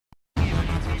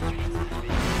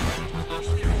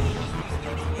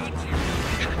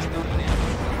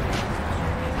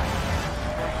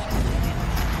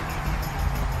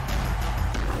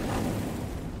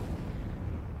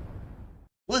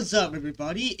What's up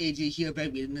everybody, AJ here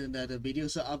back with another video.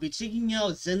 So I'll be checking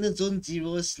out Zenless Zone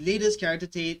Zero's latest character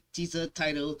teaser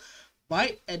titled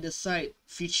Bite at the Side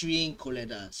featuring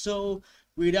Koleda. So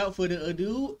without further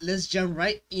ado, let's jump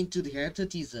right into the character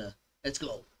teaser. Let's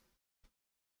go.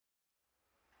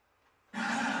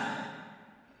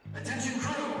 Attention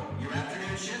crew, your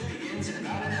afternoon shift begins in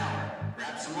about an hour.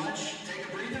 Grab some lunch, take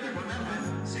a breather, and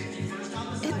remember, safety first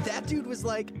on the side. And that dude was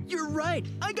like, "You're right,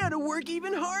 I gotta work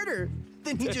even harder."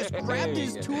 Then he just grabbed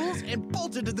his tools and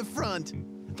bolted to the front.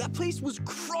 That place was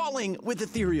crawling with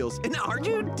ethereals, and our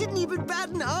dude didn't even bat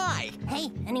an eye. Hey,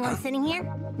 anyone sitting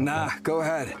here? Nah, go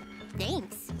ahead.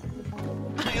 Thanks.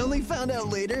 I only found out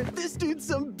later, this dude's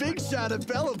some big shot at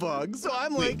Bellabog, so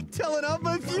I'm like telling off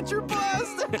my future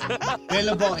boss.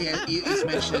 Bellabog is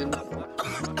mentioned.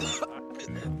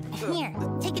 Here,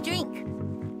 take a drink.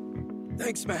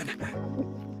 Thanks, man.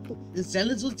 The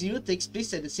Zenless Zone Zero takes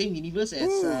place at the same universe as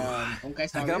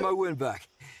Honkai's I got my win back.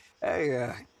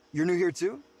 Hey, you're new here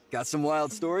too? Got some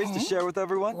wild stories to share with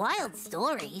everyone? Wild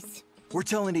stories? We're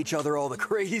telling each other all the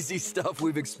crazy stuff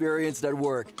we've experienced at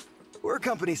work. We're a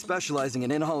company specializing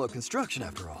in in-hollow construction,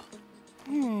 after all.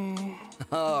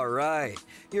 All right.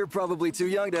 You're probably too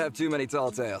young to have too many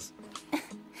tall tales.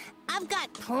 I've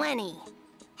got plenty.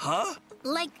 Huh?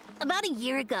 Like, about a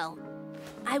year ago,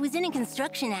 I was in a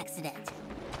construction accident.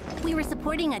 We were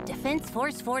supporting a Defense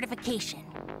Force fortification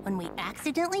when we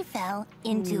accidentally fell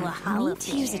into a hollow We need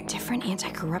to use a different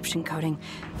anti-corruption coating.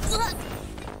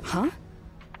 Huh?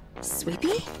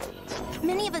 Sweepy?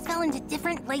 Many of us fell into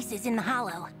different places in the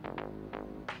hollow.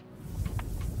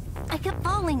 I kept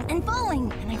falling, and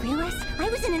I realized I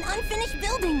was in an unfinished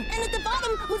building, and at the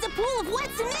bottom was a pool of wet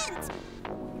cement!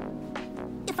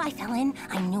 If I fell in,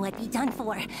 I knew I'd be done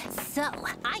for. So,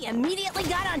 I immediately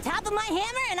got on top of my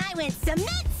hammer and I went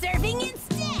cement surfing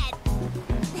instead!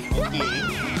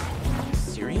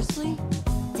 Seriously?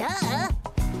 Duh!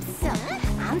 So,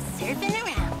 I'm surfing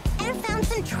around and found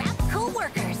some trapped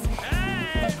co-workers.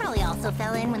 They probably also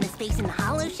fell in when the space in the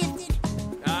hollow shifted.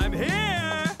 I'm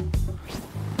here!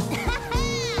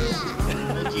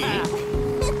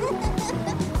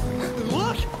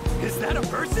 Look! Is that a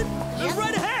person? Yep.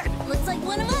 Right ahead! Looks like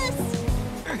one of us!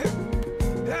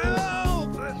 Help!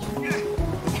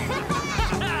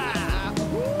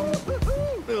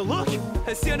 Look!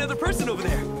 I see another person over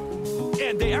there.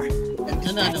 And there. And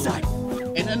another side.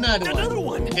 one. And another one. Another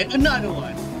one. And another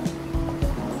one.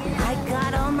 I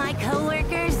got all my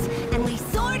co-workers, and we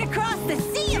soared across the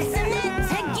sea of cement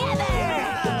together!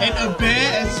 And a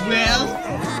bear as well.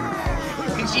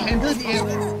 Can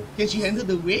she handle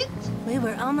the weight? We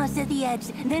were almost at the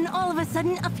edge, then all of a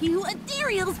sudden a few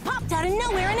ethereals popped out of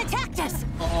nowhere and attacked us!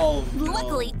 Oh no.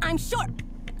 Luckily, I'm short.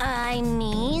 I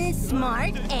mean,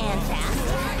 smart and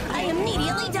fast. I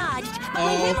immediately dodged, but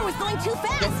my hammer was going too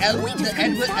fast. We just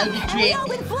couldn't stop, and we all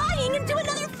went flying into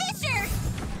another fissure!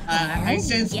 I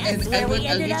sense an Edward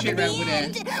Elby trait right over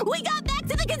there. We got back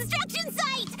to the construction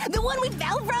site! The one we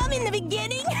fell from in the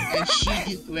beginning! And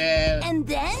she did well. And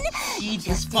then, She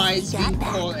despises being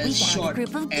called as we found a short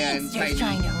group of and gangsters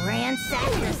trying tiny. to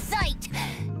ransack the site.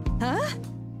 Huh?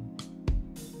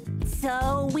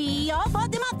 So we all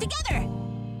fought them off together.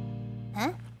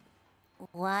 Huh?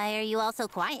 Why are you all so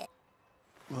quiet?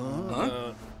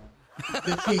 Huh?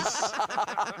 The face.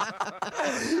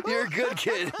 You're a good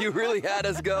kid. You really had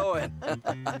us going.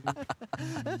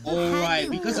 Alright,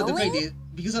 because of the fact that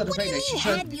What do you mean,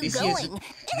 had you going? It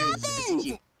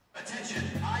happened! Attention,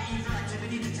 high ether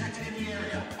activity detected in the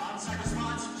area. On-site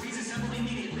response, please assemble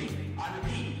immediately. I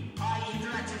repeat, high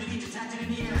ether activity detected in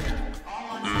the area.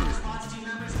 All on-site response team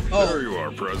members... There you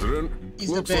are, President. He's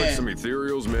Looks the like bad. some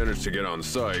ethereals managed to get on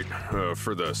site.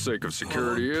 For the sake of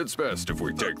security, it's best if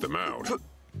we take them out.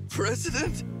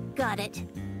 President? Got it.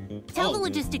 Tell the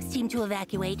logistics team to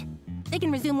evacuate. They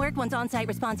can resume work once on-site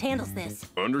response handles this.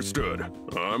 Understood.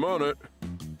 I'm on it.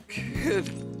 Kid,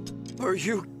 are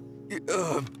you...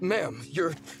 ma'am,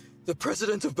 you're the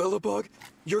president of Bellabog?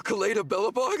 You're Koleda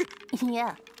Bellabog?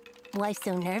 Yeah. Why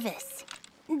so nervous?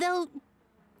 Though,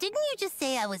 didn't you just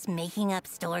say I was making up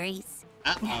stories?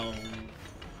 Uh-oh.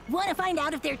 Want to find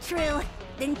out if they're true?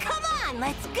 Then come on,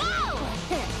 let's go!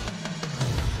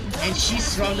 And she's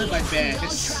surrounded by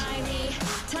bears. Try me.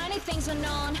 Tiny things are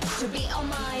known to be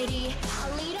almighty.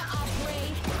 A leader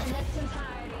operate in its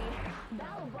entirety.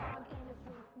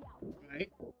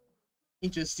 Right.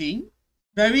 Interesting.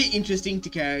 Very interesting to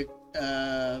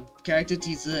character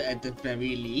teaser at the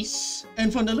very least.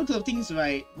 And from the looks of things,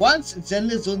 right, once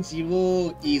Zenless Zone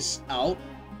Zero is out,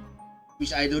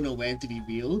 which I don't know when to be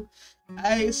real,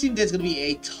 I assume there's gonna be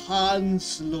a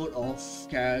tons load of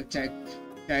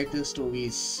character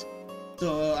stories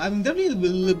So I'm definitely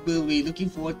will be looking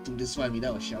forward to this one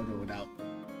without a shadow of a doubt.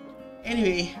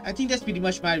 Anyway, I think that's pretty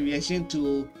much my reaction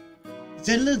to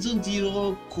Zenless Zone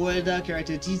Zero Koleda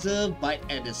character teaser Bite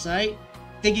at the Side.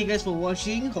 Thank you guys for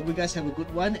watching. Hope you guys have a good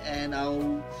one, and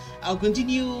I'll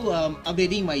continue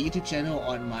updating my YouTube channel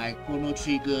on my Chrono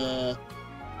Trigger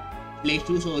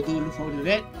playthrough, so do look forward to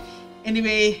that.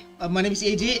 Anyway, my name is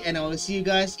AJ, and I will see you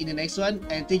guys in the next one,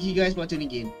 and thank you guys for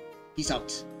tuning in. Peace out.